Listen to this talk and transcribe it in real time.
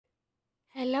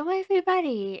Hello,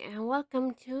 everybody, and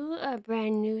welcome to a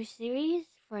brand new series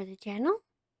for the channel.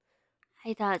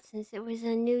 I thought since it was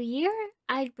a new year,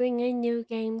 I'd bring a new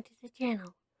game to the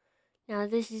channel. Now,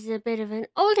 this is a bit of an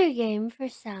older game for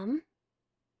some,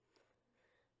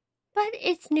 but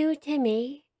it's new to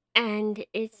me, and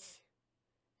it's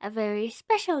a very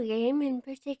special game in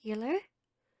particular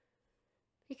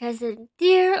because a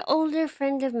dear older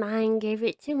friend of mine gave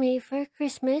it to me for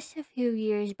Christmas a few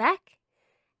years back,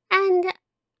 and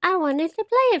I wanted to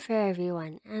play it for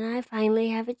everyone, and I finally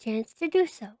have a chance to do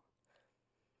so.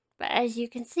 But as you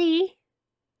can see,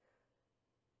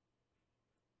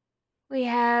 we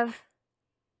have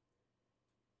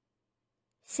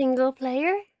single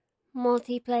player,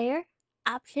 multiplayer,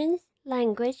 options,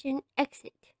 language, and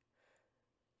exit.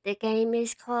 The game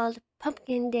is called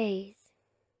Pumpkin Days.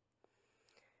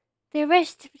 The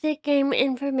rest of the game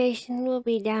information will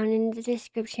be down in the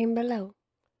description below.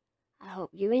 I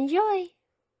hope you enjoy.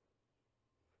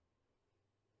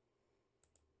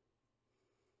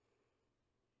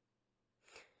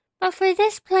 But for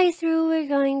this playthrough, we're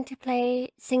going to play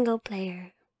single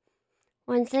player.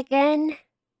 Once again,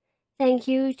 thank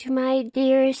you to my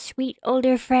dear, sweet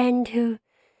older friend who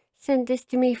sent this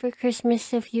to me for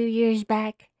Christmas a few years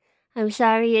back. I'm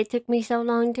sorry it took me so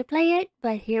long to play it,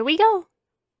 but here we go.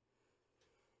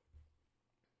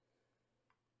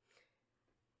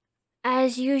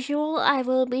 As usual, I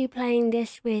will be playing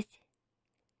this with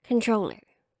controller,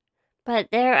 but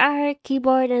there are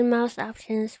keyboard and mouse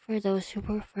options for those who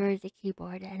prefer the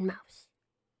keyboard and mouse.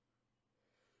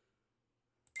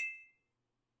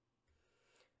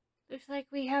 Looks like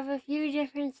we have a few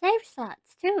different save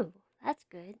slots too. That's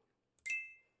good.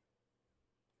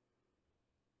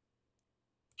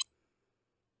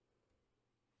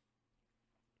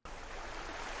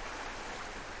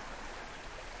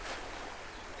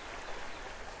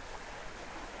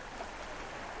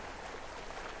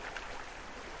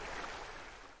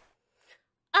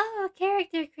 Oh,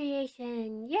 character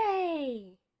creation!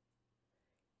 Yay!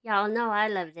 Y'all know I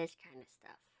love this kind of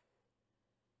stuff.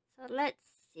 So let's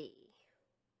see.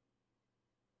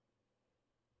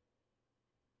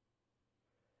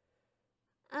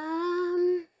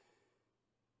 Um,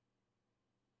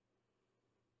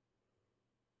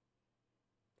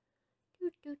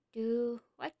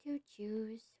 what to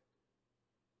choose?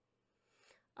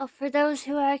 Oh, for those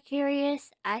who are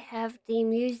curious, I have the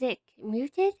music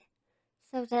muted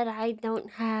so that I don't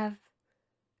have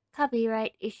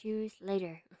copyright issues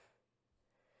later.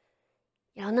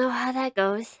 Y'all know how that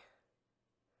goes.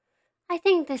 I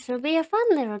think this will be a fun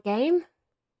little game.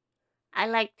 I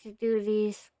like to do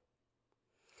these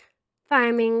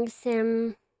farming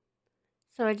sim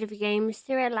sort of games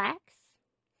to relax.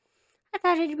 I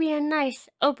thought it'd be a nice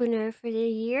opener for the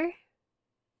year.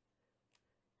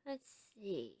 Let's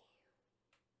see.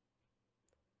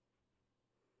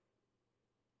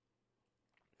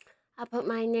 I'll put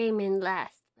my name in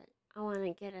last, but I want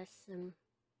to get us some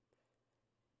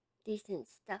decent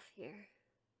stuff here.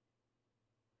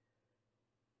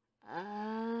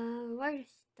 Where to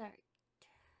start?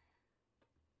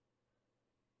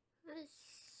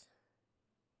 Let's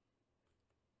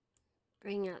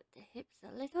bring out the hips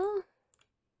a little.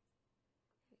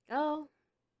 There we go.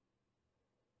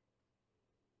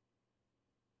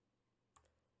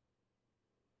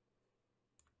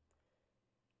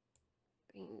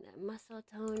 Bring the muscle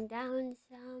tone down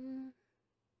some.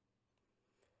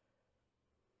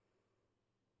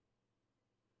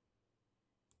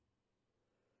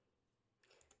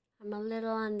 I'm a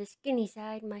little on the skinny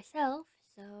side myself,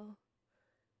 so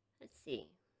let's see.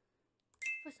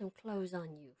 Put some clothes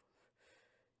on you.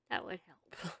 That would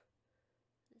help.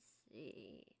 Let's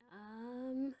see.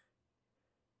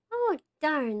 Oh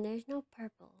darn, there's no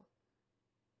purple.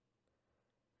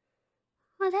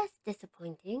 Oh, that's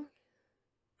disappointing.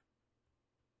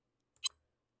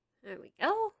 There we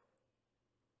go.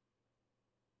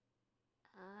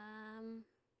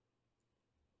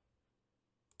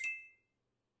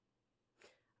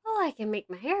 Oh, I can make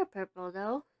my hair purple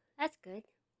though. That's good.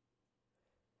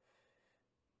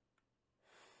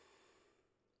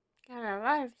 Got a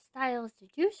lot of styles to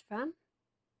choose from,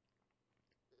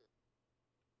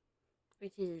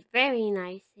 which is very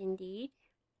nice indeed.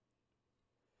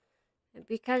 And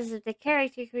because of the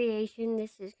character creation,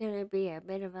 this is going to be a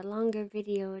bit of a longer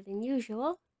video than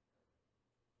usual.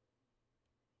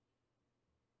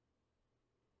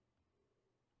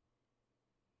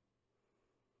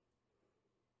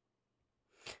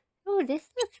 Oh, this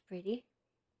looks pretty.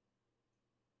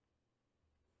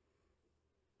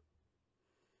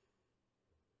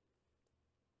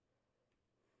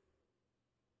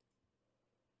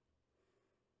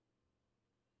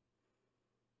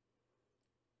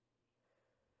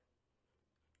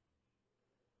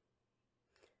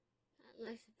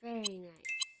 Looks very nice.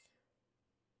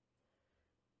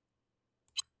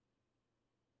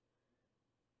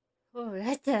 Oh,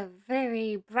 that's a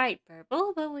very bright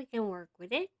purple, but we can work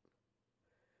with it.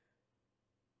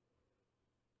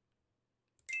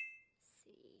 Let's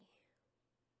see.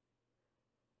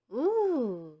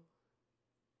 Ooh.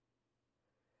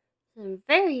 Some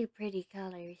very pretty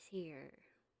colors here.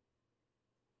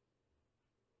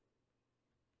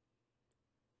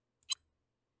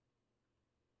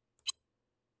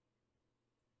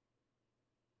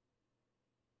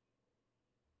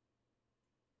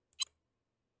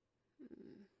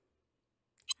 Hmm.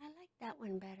 I like that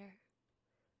one better,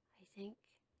 I think.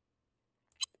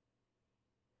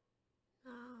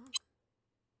 Oh.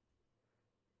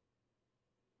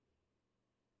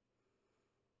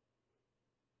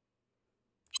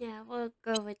 Yeah, we'll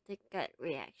go with the gut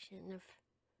reaction of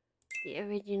the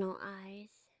original eyes.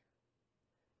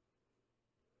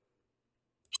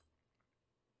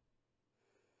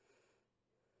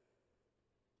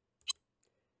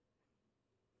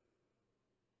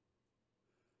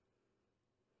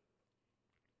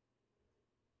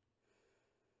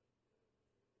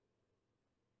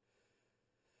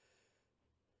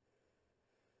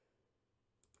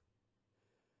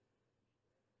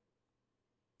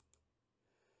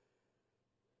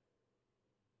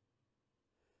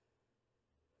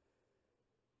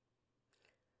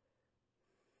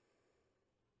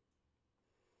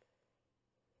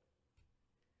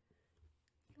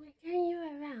 Can I turn you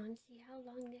around, see how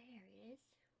long the hair is?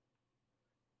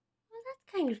 Well, that's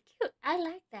kind of cute. I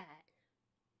like that.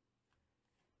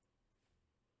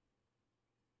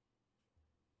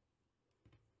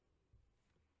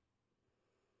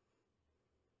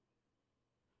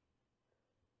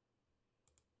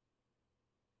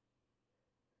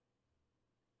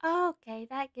 Okay,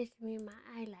 that gives me my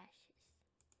eyelashes.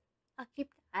 I'll keep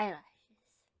the eyelashes.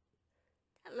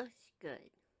 That looks good.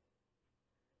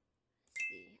 Let's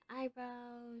see.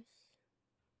 Eyebrows.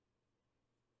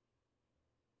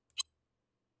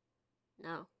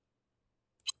 No.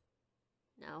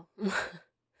 No.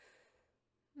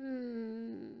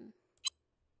 Hmm.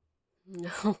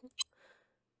 No.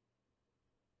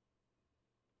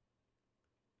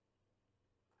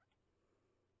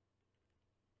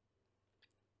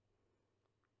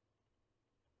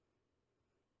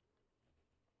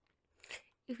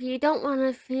 If you don't want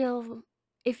to feel,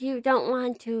 if you don't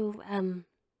want to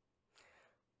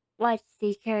watch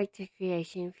the character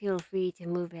creation, feel free to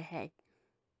move ahead.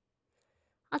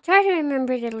 I'll try to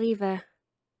remember to leave a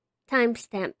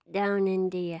timestamp down in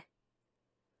the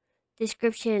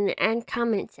description and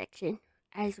comment section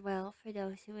as well for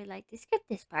those who would like to skip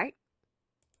this part.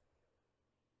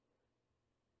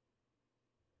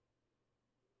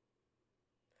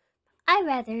 I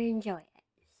rather enjoy it,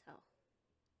 so.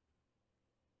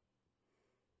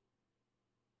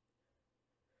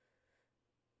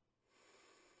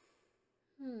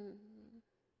 Hmm.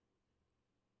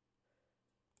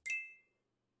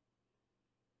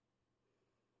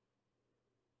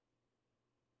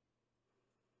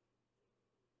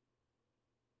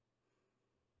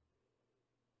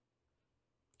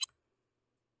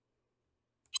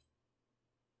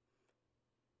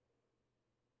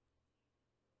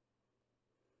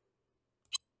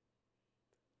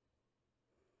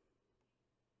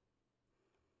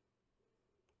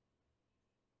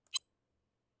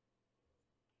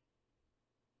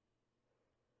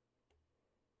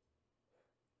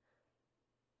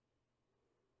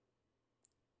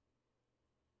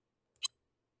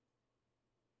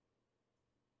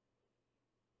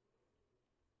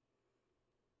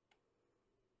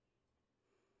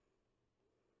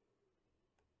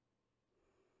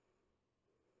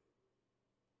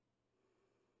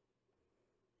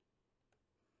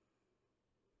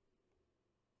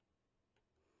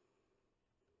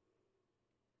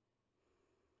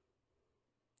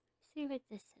 See what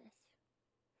this is.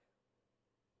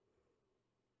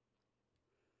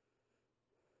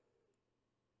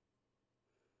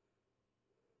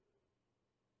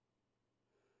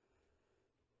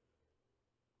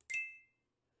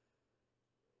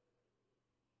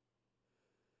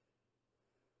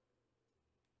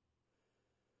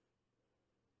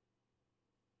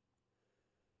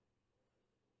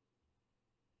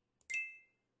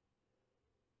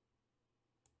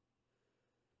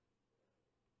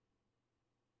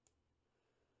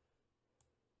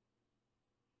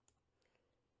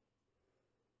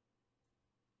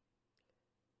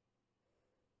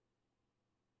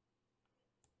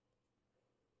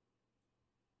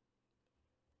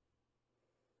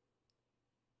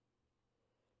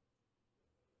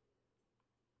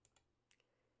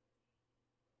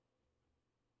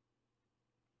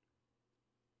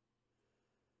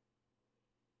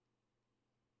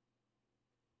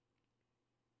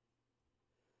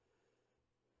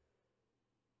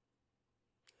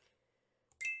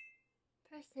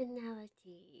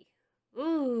 personality.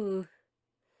 Ooh.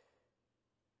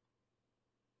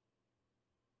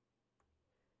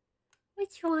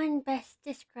 Which one best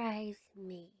describes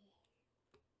me?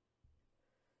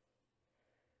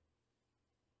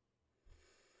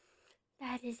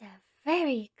 That is a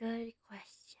very good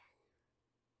question.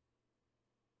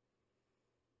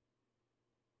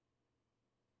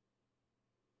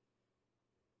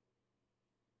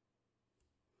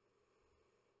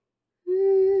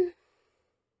 We'll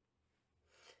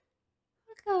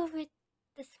go with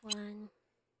this one.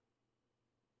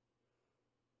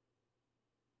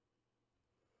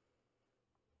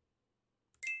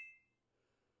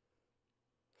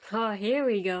 Oh, here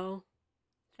we go.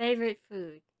 Favorite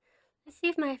food. Let's see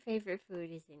if my favorite food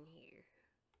is in here.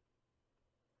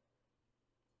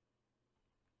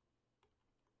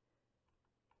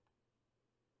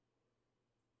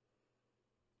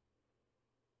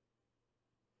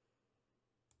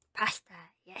 Pasta,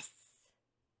 yes.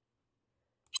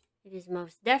 It is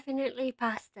most definitely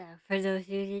pasta, for those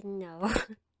who didn't know.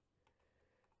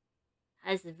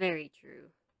 That's very true.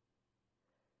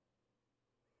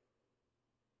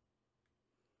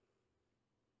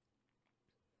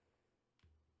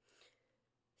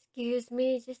 Excuse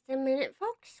me just a minute,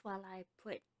 folks, while I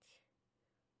put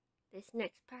this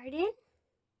next part in.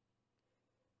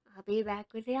 I'll be back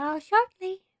with y'all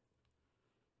shortly.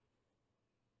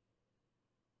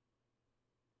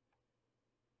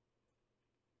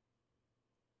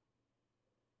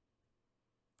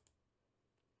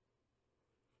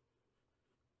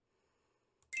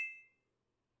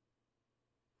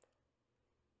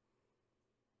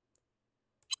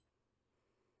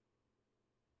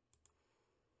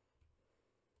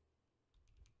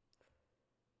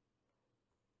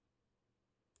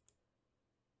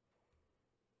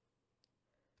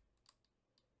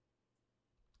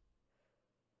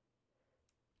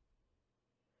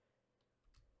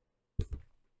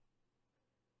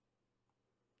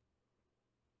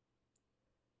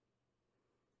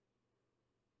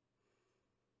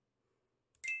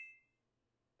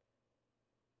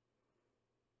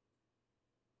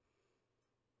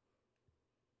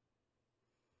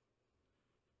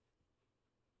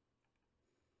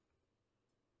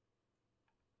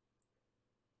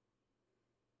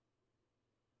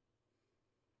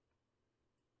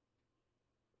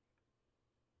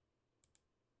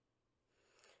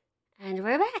 And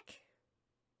we're back.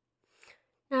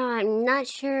 Now, I'm not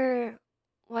sure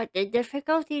what the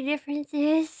difficulty difference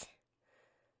is,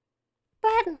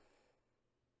 but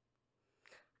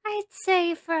I'd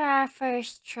say for our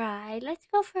first try, let's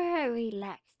go for a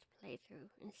relaxed playthrough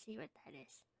and see what that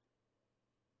is.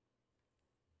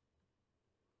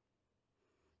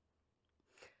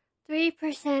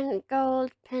 3%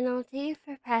 gold penalty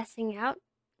for passing out.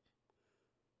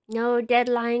 No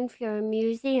deadline for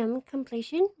museum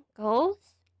completion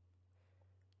goals.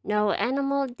 No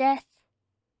animal death.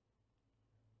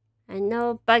 And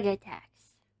no bug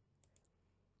attacks.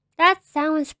 That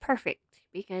sounds perfect,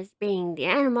 because being the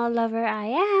animal lover I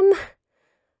am,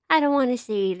 I don't want to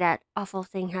see that awful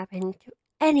thing happen to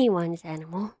anyone's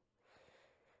animal,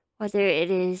 whether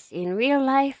it is in real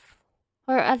life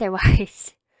or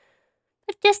otherwise.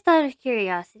 But just out of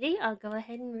curiosity, I'll go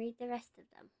ahead and read the rest of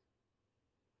them.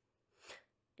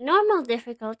 Normal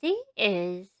difficulty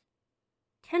is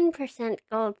 10%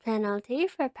 gold penalty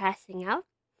for passing out,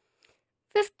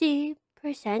 50%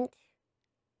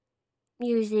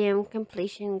 museum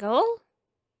completion goal,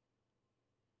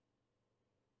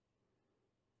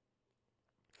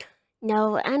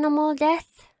 no animal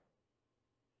death,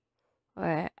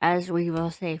 or as we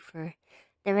will say for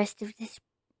the rest of this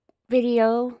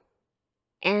video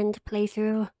and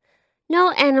playthrough,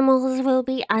 no animals will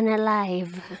be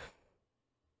unalive.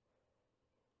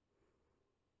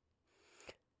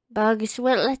 Bugs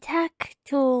will attack,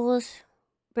 tools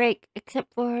break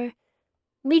except for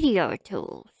meteor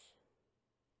tools.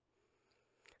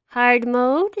 Hard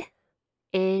mode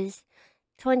is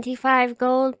 25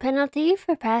 gold penalty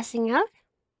for passing out,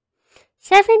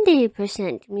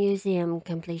 70% museum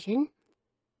completion.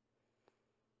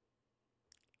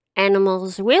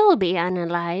 Animals will be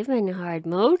unalive in hard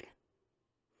mode.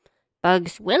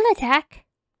 Bugs will attack,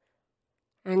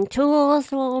 and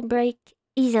tools will break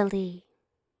easily.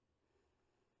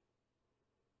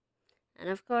 And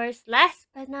of course, last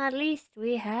but not least,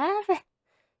 we have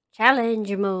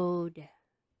challenge mode.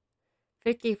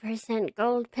 50%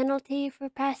 gold penalty for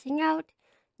passing out,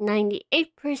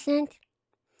 98%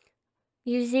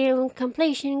 museum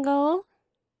completion goal.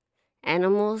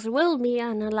 Animals will be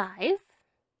unalive.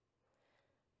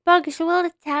 Bugs will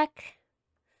attack,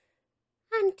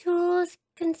 and tools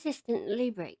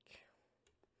consistently break.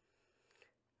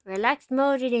 Relaxed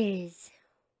mode it is.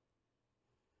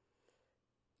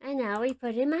 And now we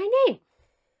put in my name.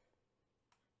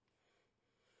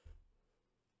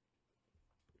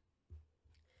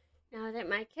 Now that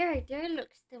my character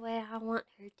looks the way I want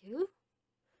her to,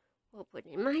 we'll put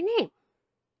in my name.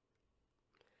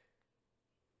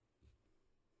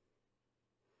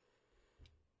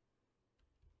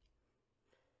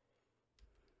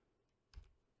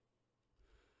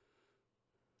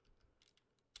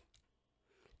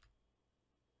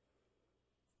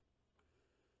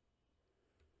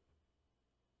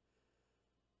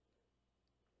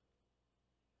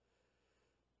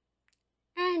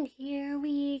 And here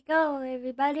we go,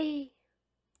 everybody.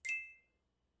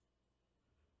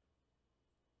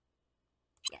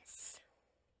 Yes.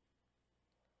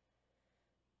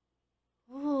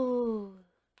 Ooh.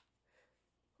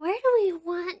 Where do we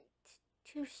want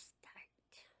to start?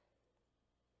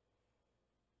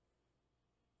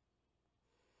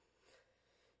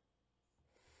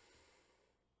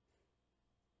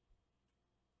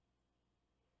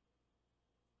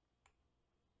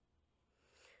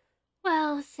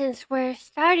 Well, since we're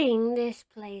starting this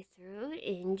playthrough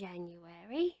in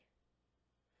January,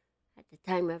 at the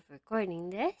time of recording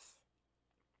this,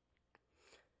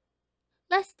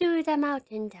 let's do the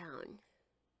mountain town.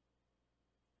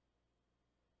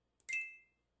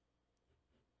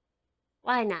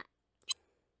 Why not?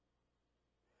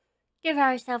 Give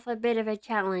ourselves a bit of a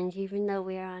challenge even though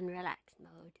we're on relax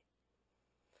mode.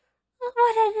 Oh,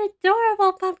 what an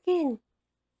adorable pumpkin!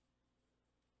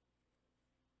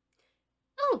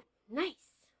 Oh, nice.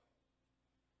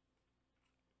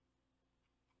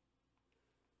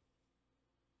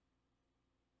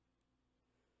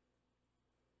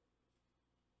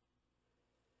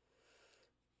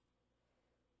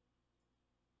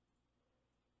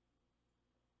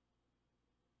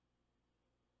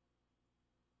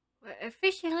 We're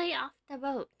officially off the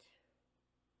boat.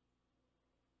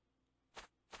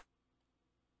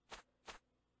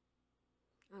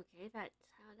 Okay, that's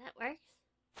how that works.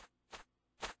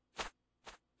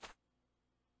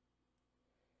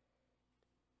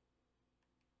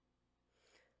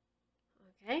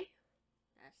 Okay,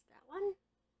 that's that one.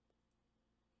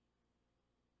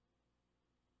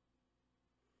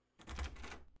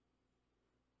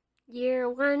 Year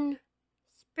 1,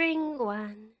 Spring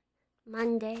 1,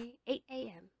 Monday, 8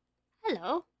 a.m.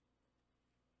 Hello.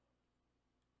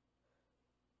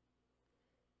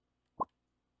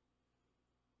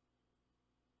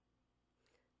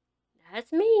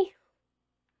 That's me,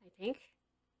 I think.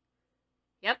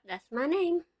 Yep, that's my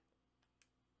name.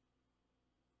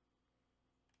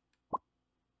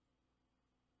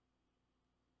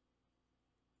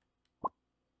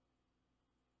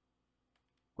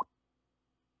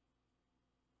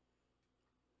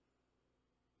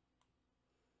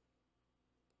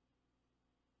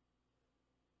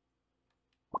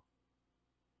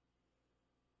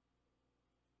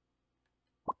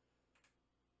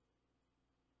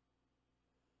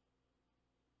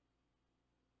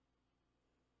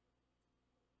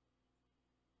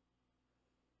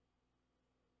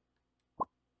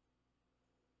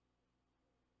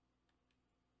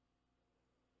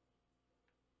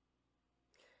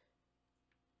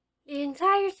 The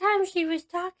entire time she was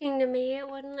talking to me, it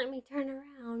wouldn't let me turn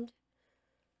around.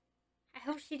 I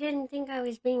hope she didn't think I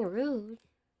was being rude.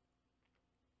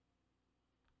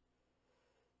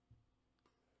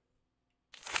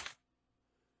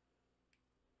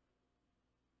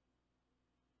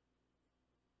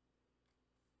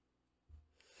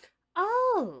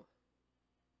 Oh,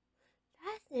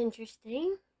 that's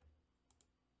interesting.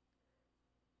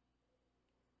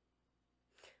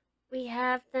 We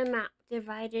have the map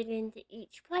divided into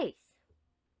each place.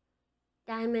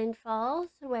 Diamond Falls,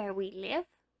 where we live.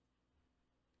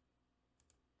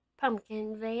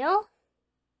 Pumpkin Vale.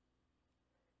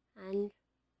 And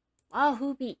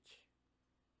Wahoo Beach.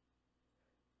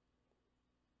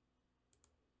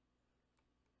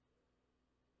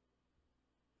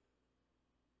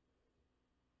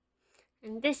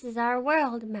 And this is our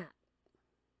world map.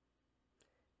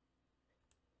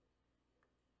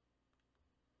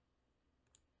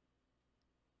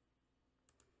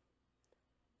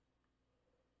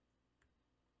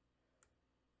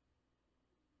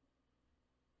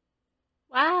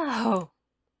 Wow,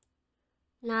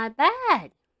 not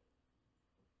bad.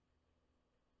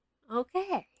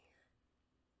 Okay,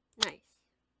 nice.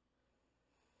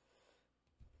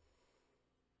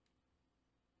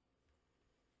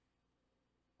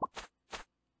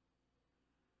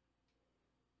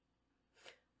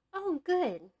 Oh,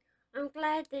 good. I'm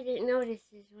glad that it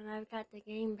notices when I've got the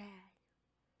game bad.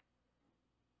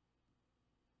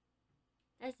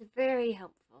 That's very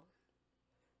helpful.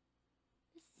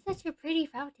 Such a pretty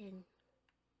fountain.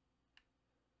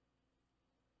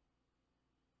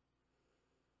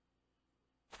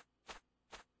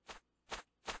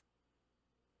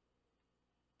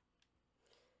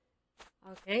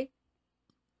 Okay.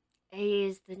 A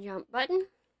is the jump button.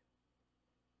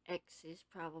 X is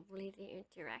probably the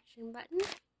interaction button.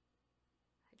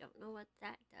 I don't know what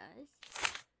that does.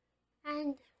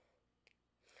 And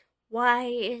Y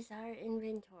is our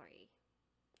inventory.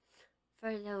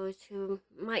 For those who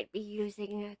might be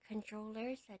using a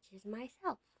controller such as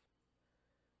myself.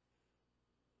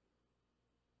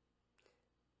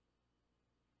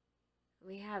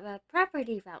 We have a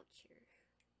property voucher.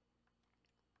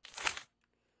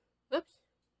 Oops.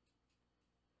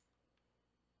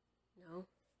 No.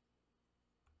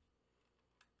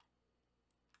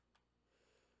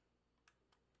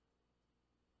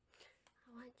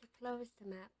 I want to close the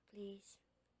map, please.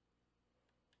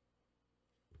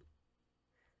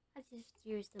 I'll just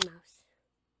use the mouse.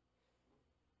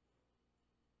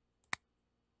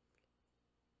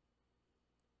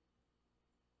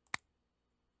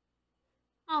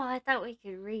 Oh, I thought we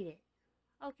could read it.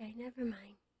 Okay, never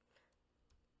mind.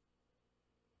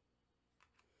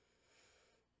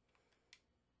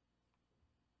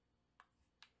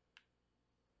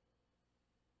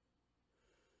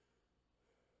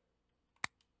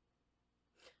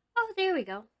 Oh, there we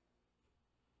go.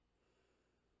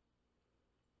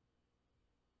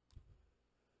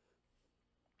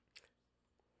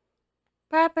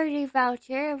 Property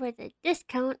voucher with a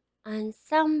discount on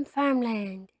some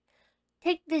farmland.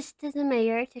 Take this to the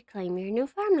mayor to claim your new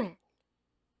farmland.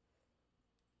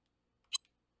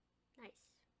 Nice.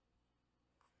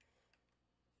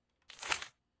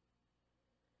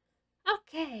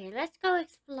 Okay, let's go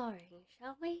exploring,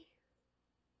 shall we?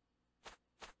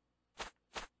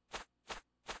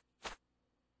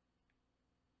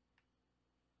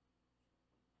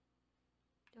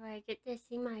 Do I get to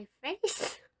see my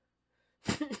face?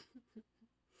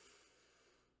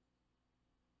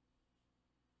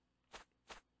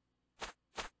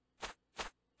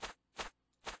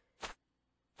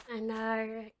 And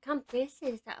our compass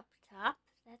is up top.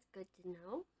 That's good to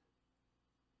know.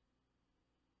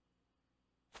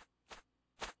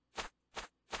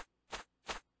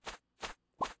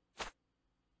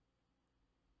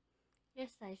 Yes,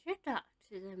 I should talk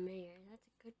to the mayor. That's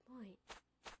a good point.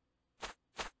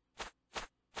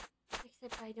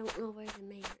 Except I don't know where the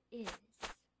mayor is.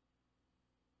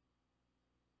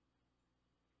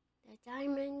 The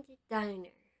Diamond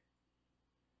Diner.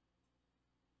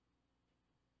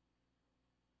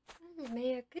 Well, the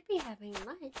mayor could be having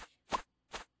lunch.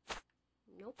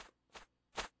 Nope.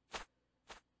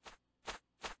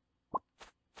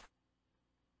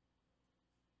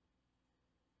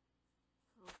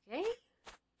 Okay.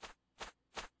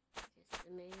 Guess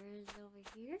the mayor is over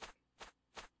here.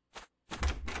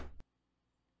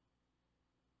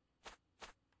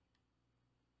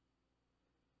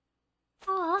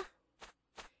 Aw.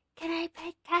 Can I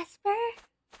pet Casper?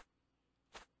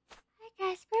 Hi,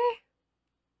 Casper.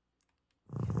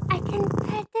 I can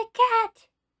pet the cat.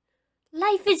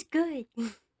 Life is good.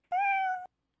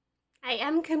 I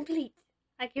am complete.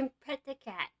 I can pet the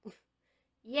cat.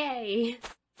 Yay.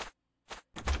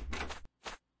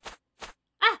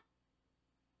 Ah!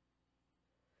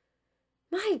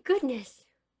 My goodness.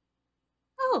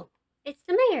 Oh, it's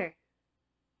the mayor.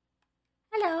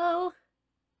 Hello.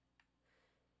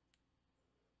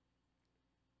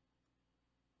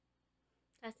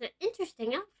 That's an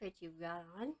interesting outfit you've got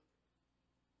on.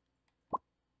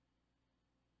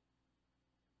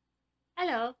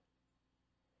 Hello.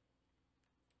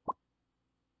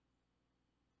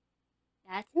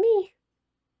 That's me.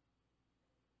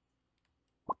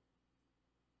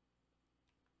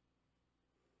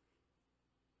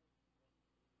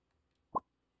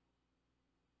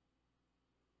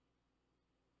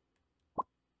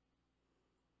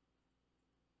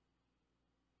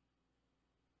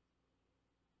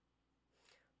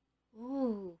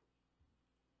 Ooh.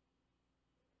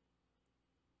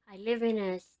 I live in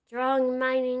a strong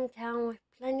mining town with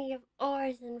plenty of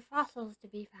ores and fossils to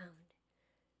be found.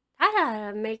 That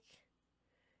ought to make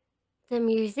the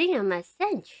museum a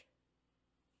cinch.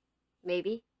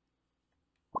 Maybe.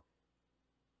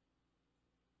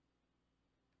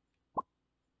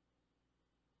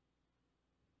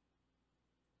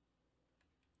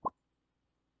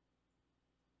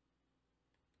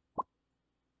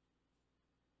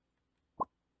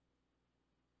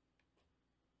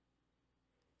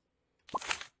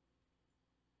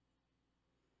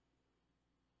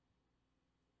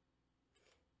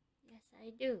 Yes, I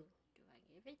do. Do I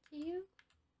give it to you?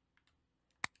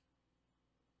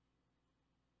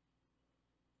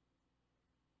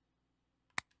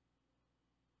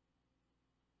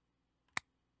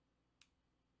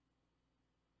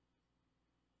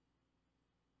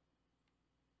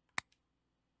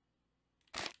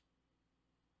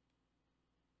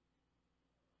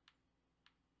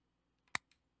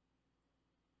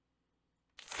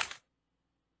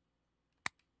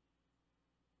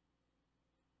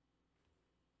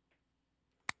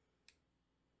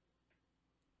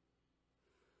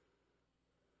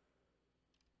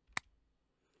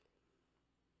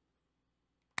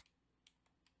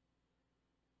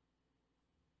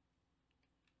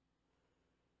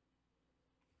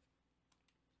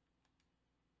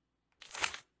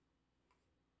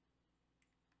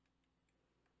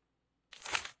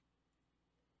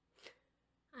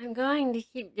 I'm going to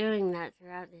keep doing that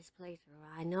throughout this playthrough.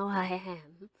 I know I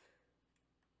am.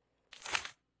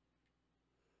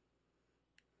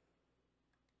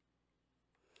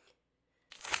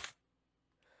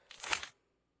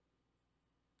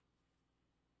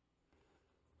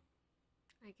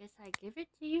 I guess I give it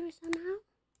to you somehow?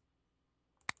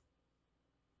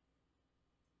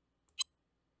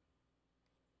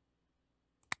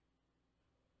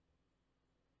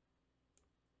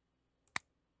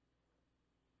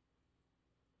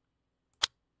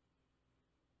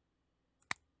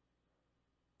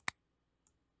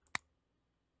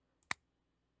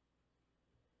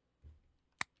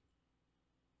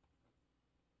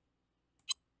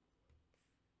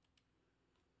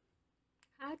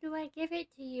 How do I give it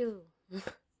to you?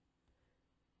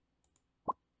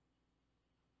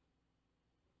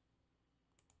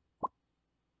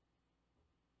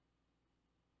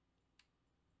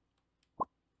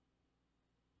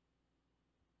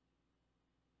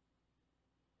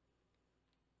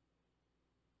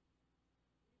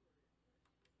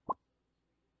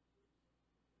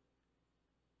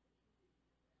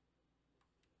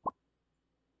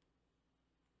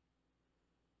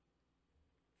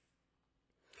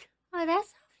 Oh,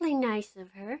 that's awfully nice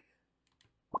of her.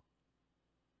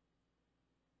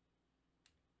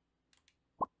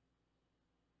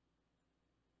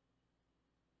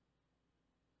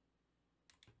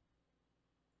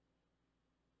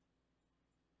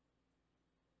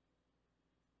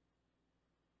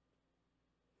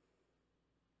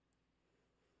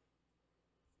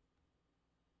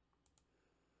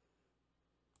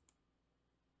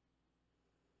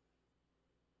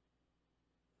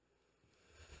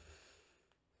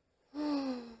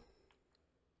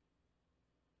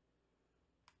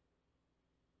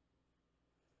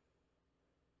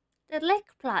 The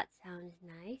lake plot sounds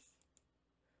nice.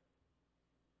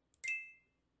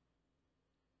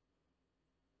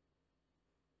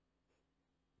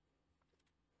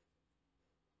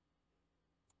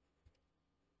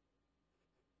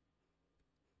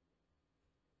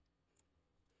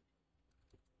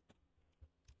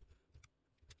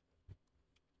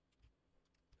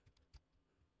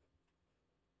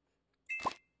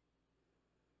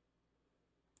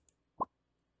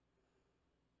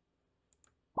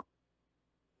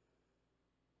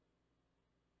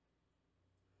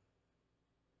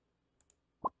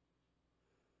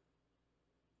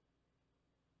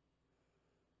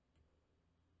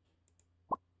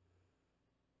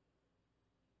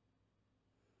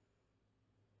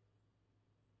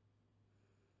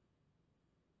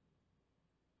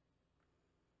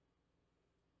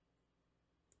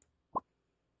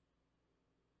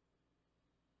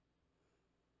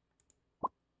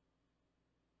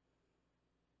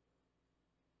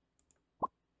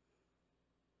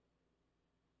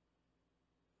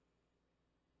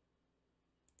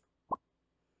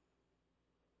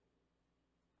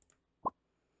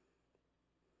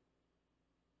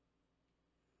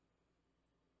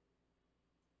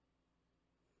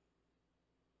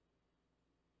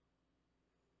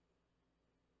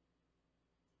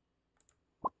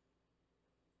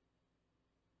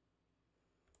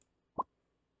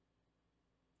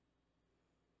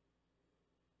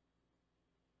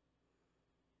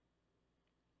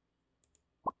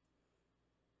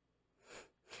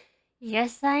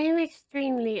 Yes, I am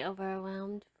extremely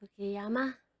overwhelmed,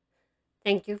 Fukuyama.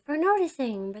 Thank you for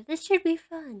noticing, but this should be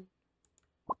fun.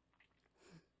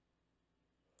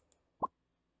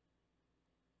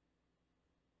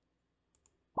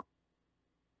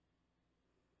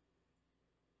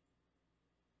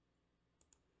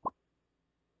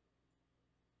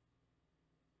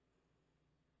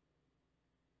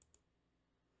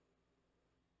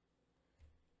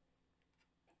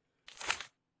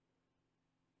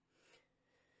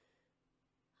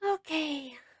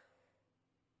 Okay.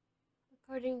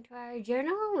 According to our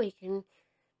journal, we can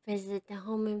visit the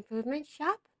home improvement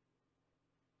shop,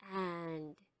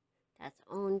 and that's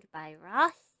owned by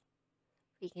Ross.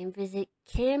 We can visit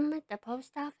Kim at the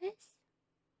post office.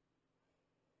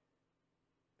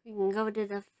 We can go to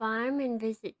the farm and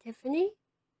visit Tiffany.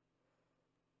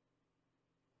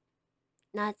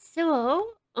 Natsuo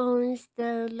owns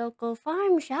the local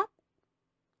farm shop.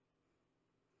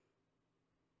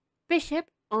 Bishop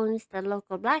owns the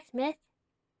local blacksmith.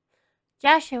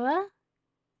 Joshua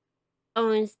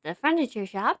owns the furniture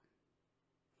shop.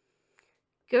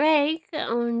 Greg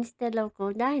owns the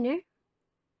local diner.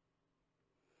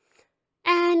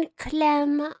 And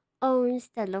Clem owns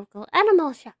the local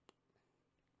animal shop.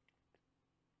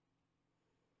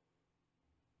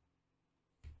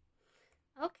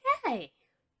 Okay.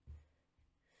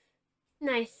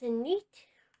 Nice and neat. Let's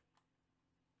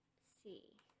see.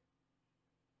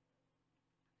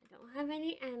 don't have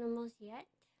any animals yet.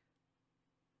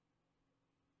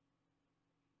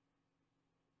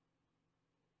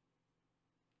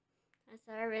 That's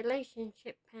our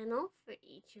relationship panel for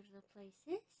each of the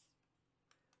places.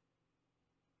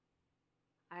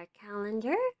 Our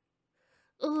calendar.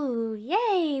 Ooh,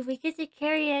 yay! We get to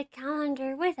carry a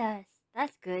calendar with us.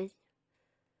 That's good.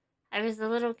 I was a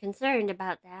little concerned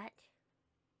about that.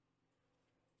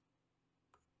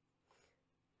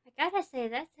 I gotta say,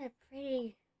 that's a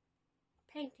pretty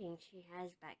painting she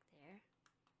has back there.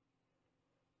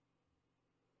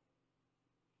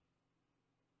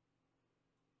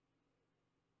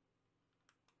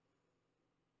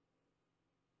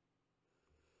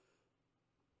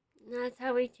 That's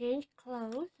how we change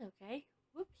clothes, okay?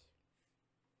 Whoops.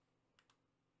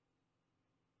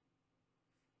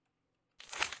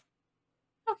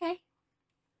 Okay.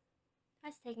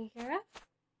 That's taken care of.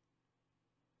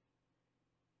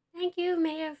 Thank you,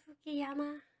 Mayor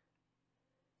Fukuyama.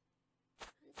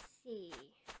 Let's see.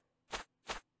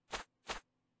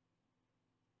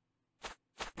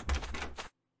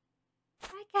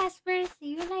 Bye, Casper.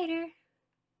 See you later.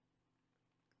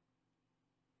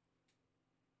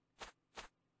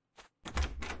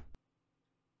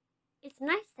 It's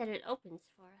nice that it opens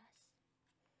for us.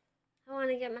 I want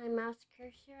to get my mouse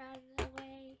cursor out of the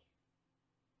way.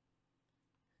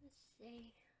 Let's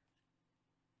see.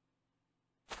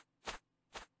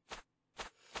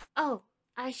 Oh,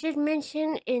 I should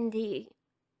mention in the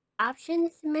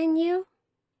options menu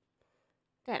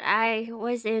that I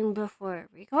was in before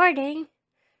recording,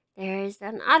 there is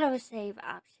an autosave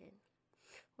option,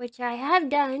 which I have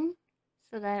done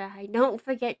so that I don't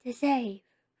forget to save.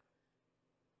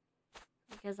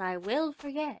 Because I will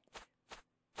forget.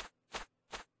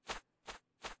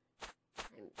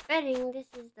 I'm betting this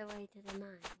is the way to the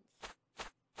mines.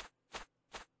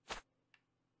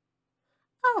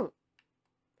 Oh!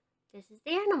 This is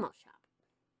the animal shop.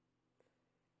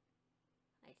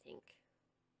 I think.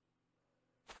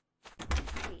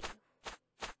 Let's see.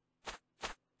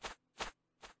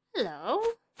 Hello?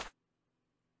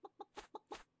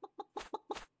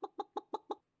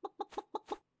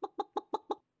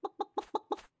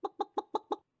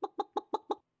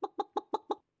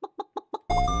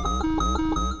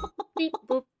 Beep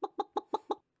boop.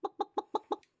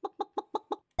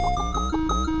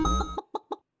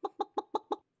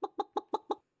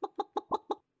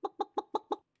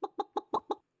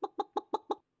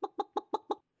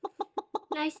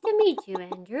 Nice to meet you,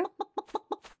 Andrew.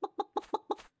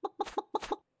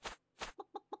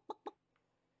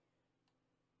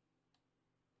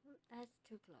 That's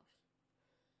too close.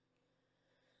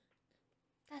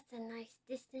 That's a nice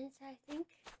distance, I think.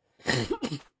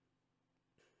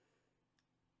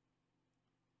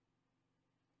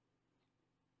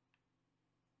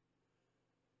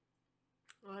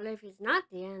 Well, if it's not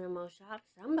the animal shop,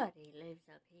 somebody lives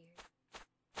up here.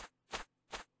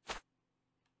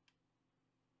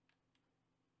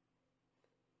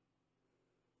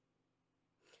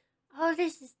 Oh,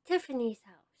 this is Tiffany's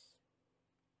house.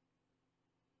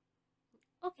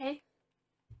 Okay.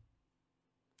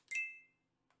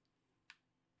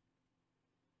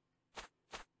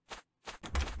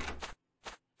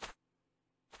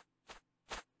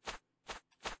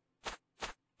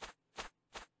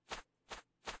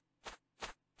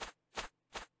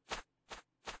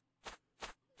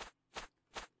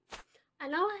 I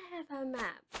know I have a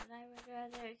map, but I would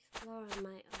rather explore on my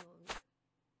own.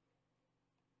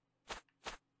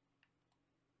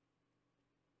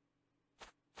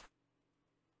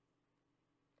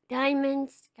 Diamond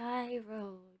Sky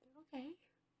Road. Okay.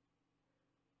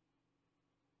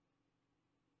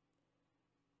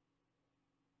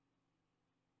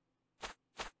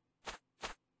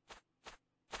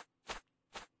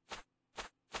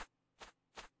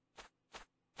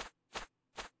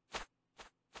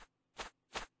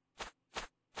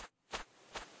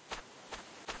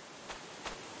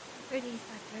 Pretty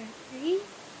sucker tree.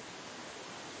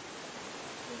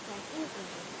 Which I think is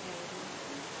very nice.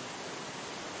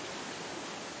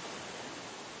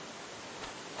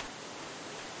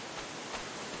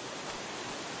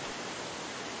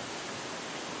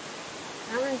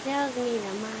 Someone tells me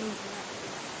the mine's right.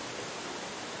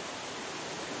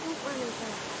 I don't want to go.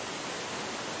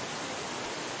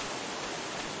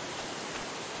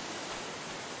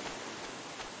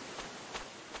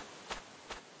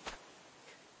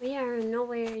 We are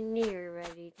nowhere near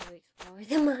ready to explore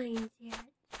the mines yet.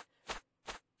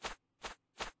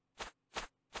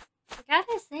 I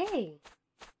gotta say,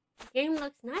 the game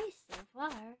looks nice so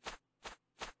far.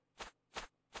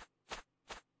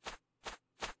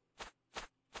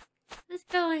 Let's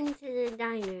go into the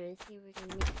diner and see if we can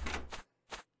meet.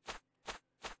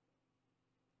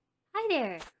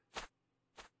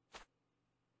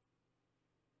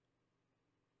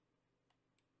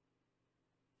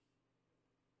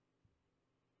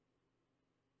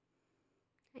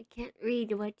 I can't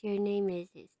read what your name is.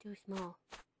 It's too small.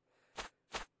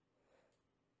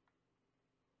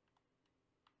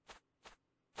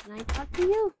 Can I talk to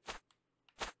you?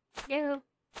 You.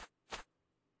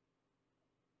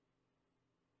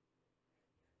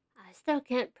 I still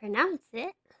can't pronounce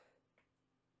it.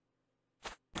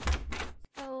 Let's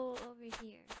go over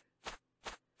here.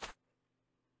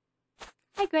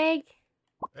 Hi, Greg.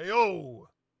 Heyo!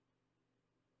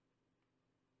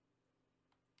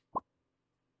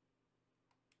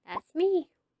 That's me.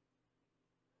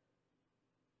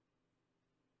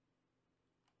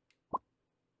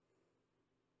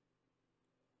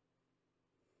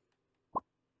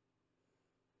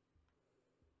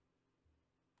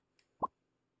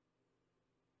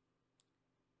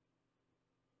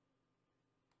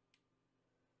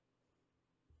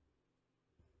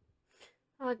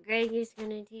 Oh, Greg is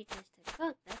gonna teach us to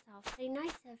cook. That's awfully nice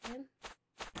of him.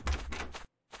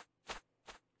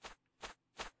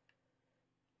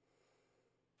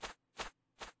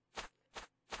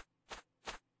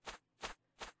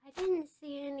 I didn't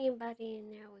see anybody in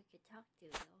there we could talk to,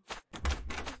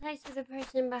 though. Besides for the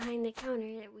person behind the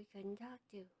counter that we couldn't talk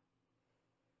to.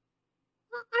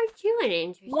 Well, aren't you an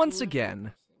interesting Once looking again.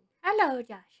 person? Hello,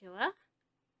 Joshua.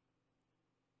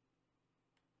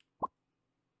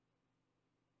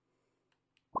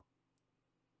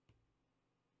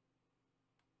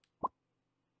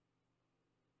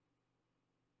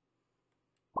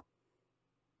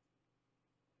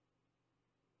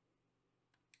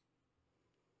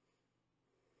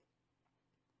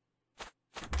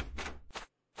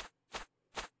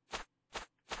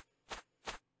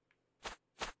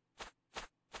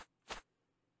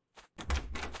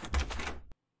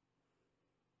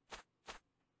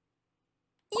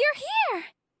 You're here!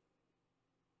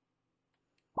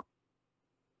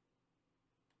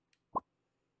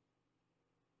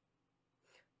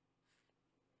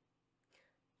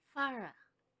 Farah.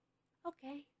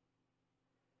 Okay.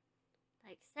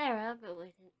 Like Sarah, but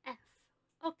with an F.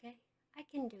 Okay, I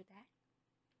can do that.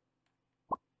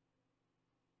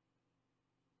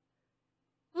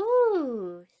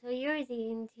 Ooh, so you're the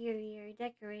interior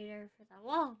decorator for the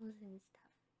walls and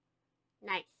stuff.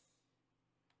 Nice.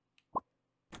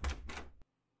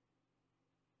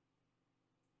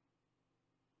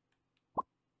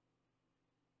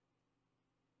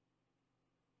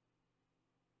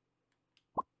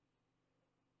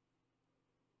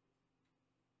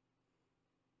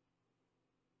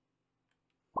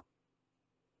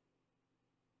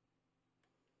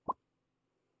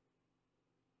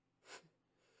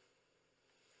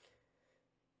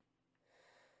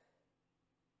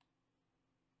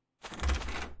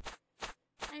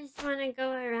 I just want to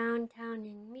go around town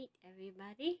and meet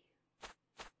everybody.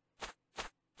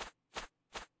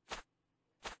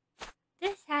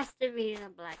 This has to be the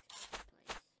blacksmith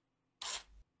place.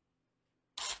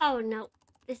 Oh no,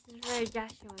 this is where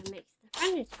Joshua makes the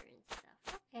furniture and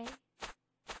stuff. Okay.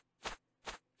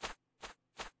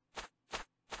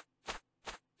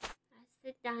 That's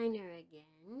the diner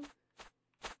again.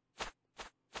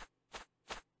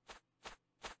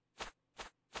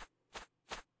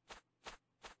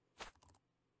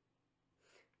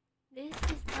 This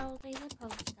is probably the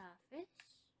post office.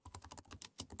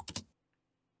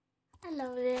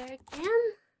 Hello there, Kim.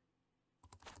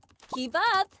 Keep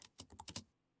up!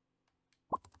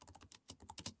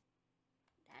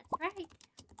 That's right.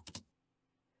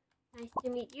 Nice to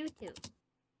meet you too.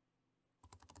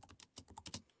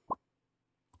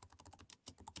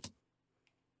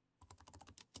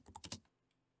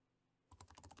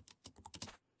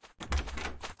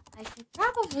 I should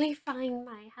probably find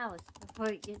my house before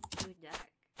it gets too dark.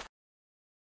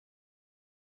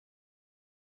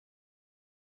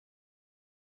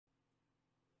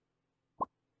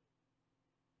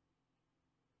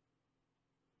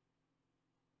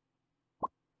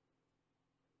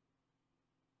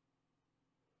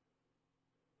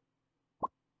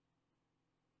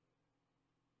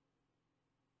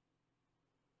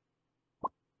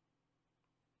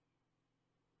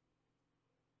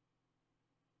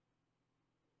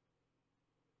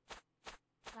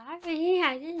 Sorry,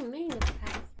 I didn't mean to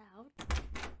pass out.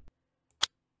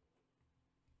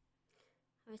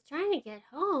 I was trying to get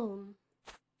home.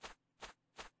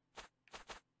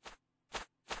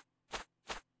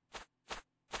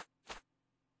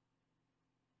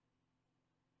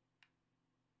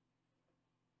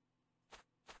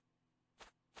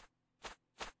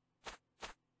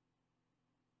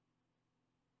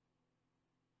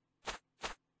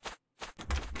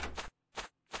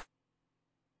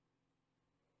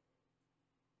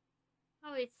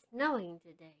 Oh, it's snowing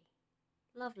today.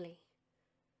 Lovely.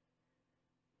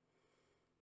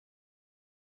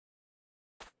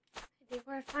 think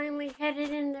we're finally headed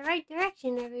in the right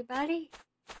direction, everybody.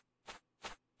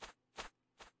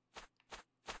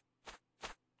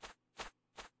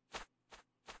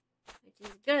 Which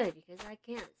is good, because I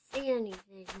can't see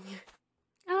anything.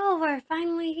 Oh, we're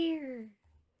finally here.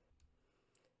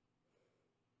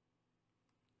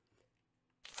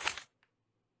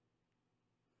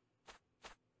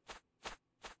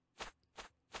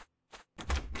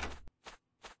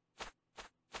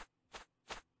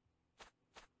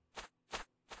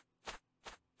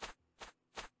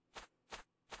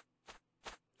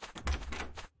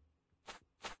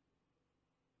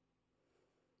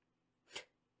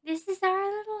 This is our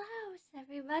little house,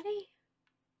 everybody.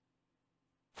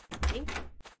 I think.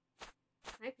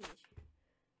 Might be.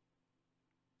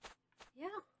 Yeah.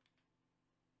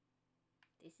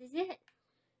 This is it.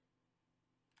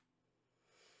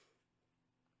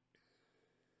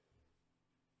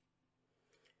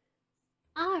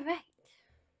 All right.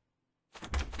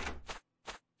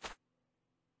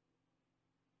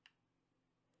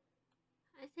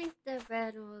 I think the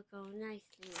bed will go nicely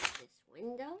with this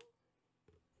window.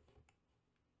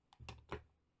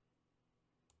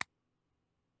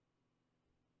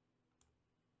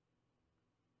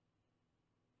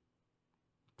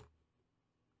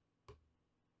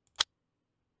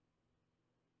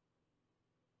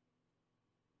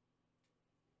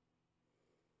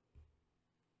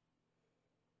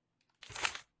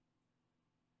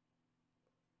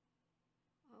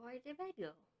 Where did the bed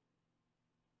go?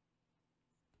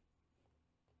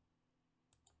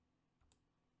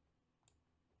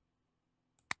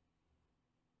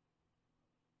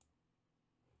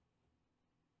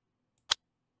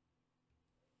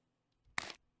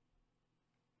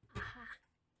 Aha.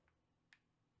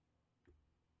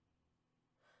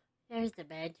 There's the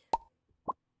bed.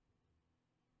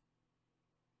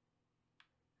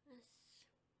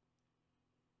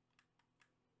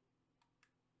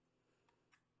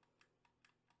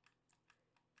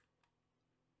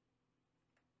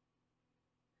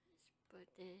 Let's put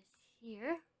this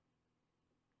here.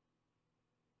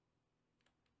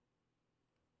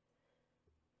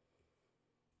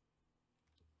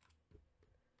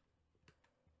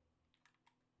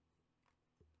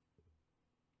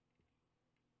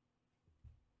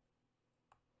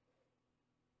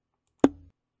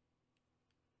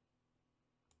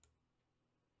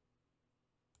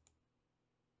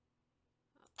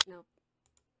 Oh, nope.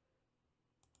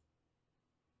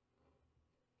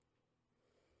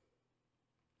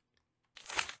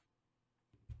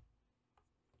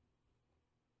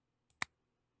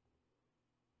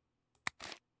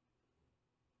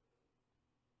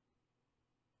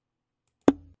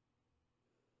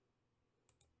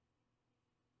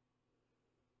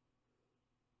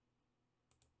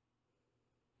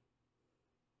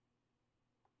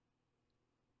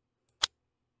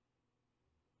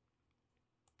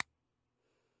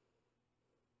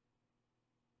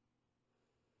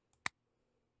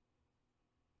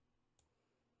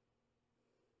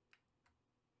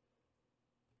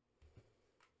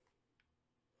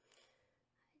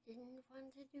 I didn't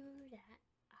want to do that.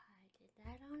 I did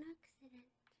that on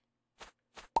accident.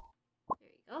 There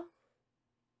you go.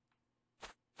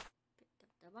 Picked up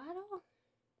the bottle.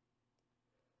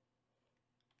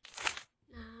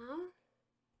 Now,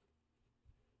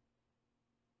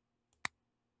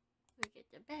 we get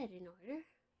the bed in order.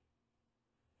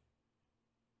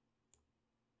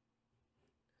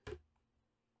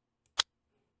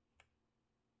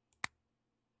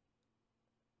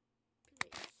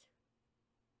 Place.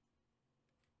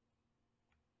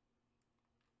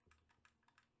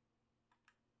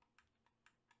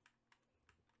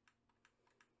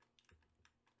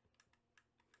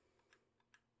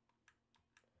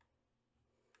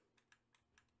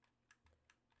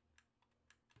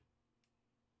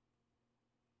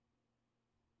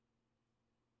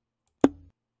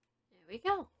 There we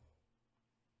go.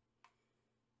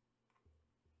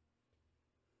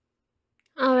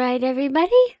 All right, everybody.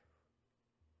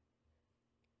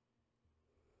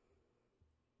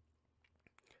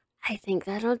 I think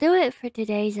that'll do it for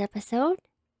today's episode.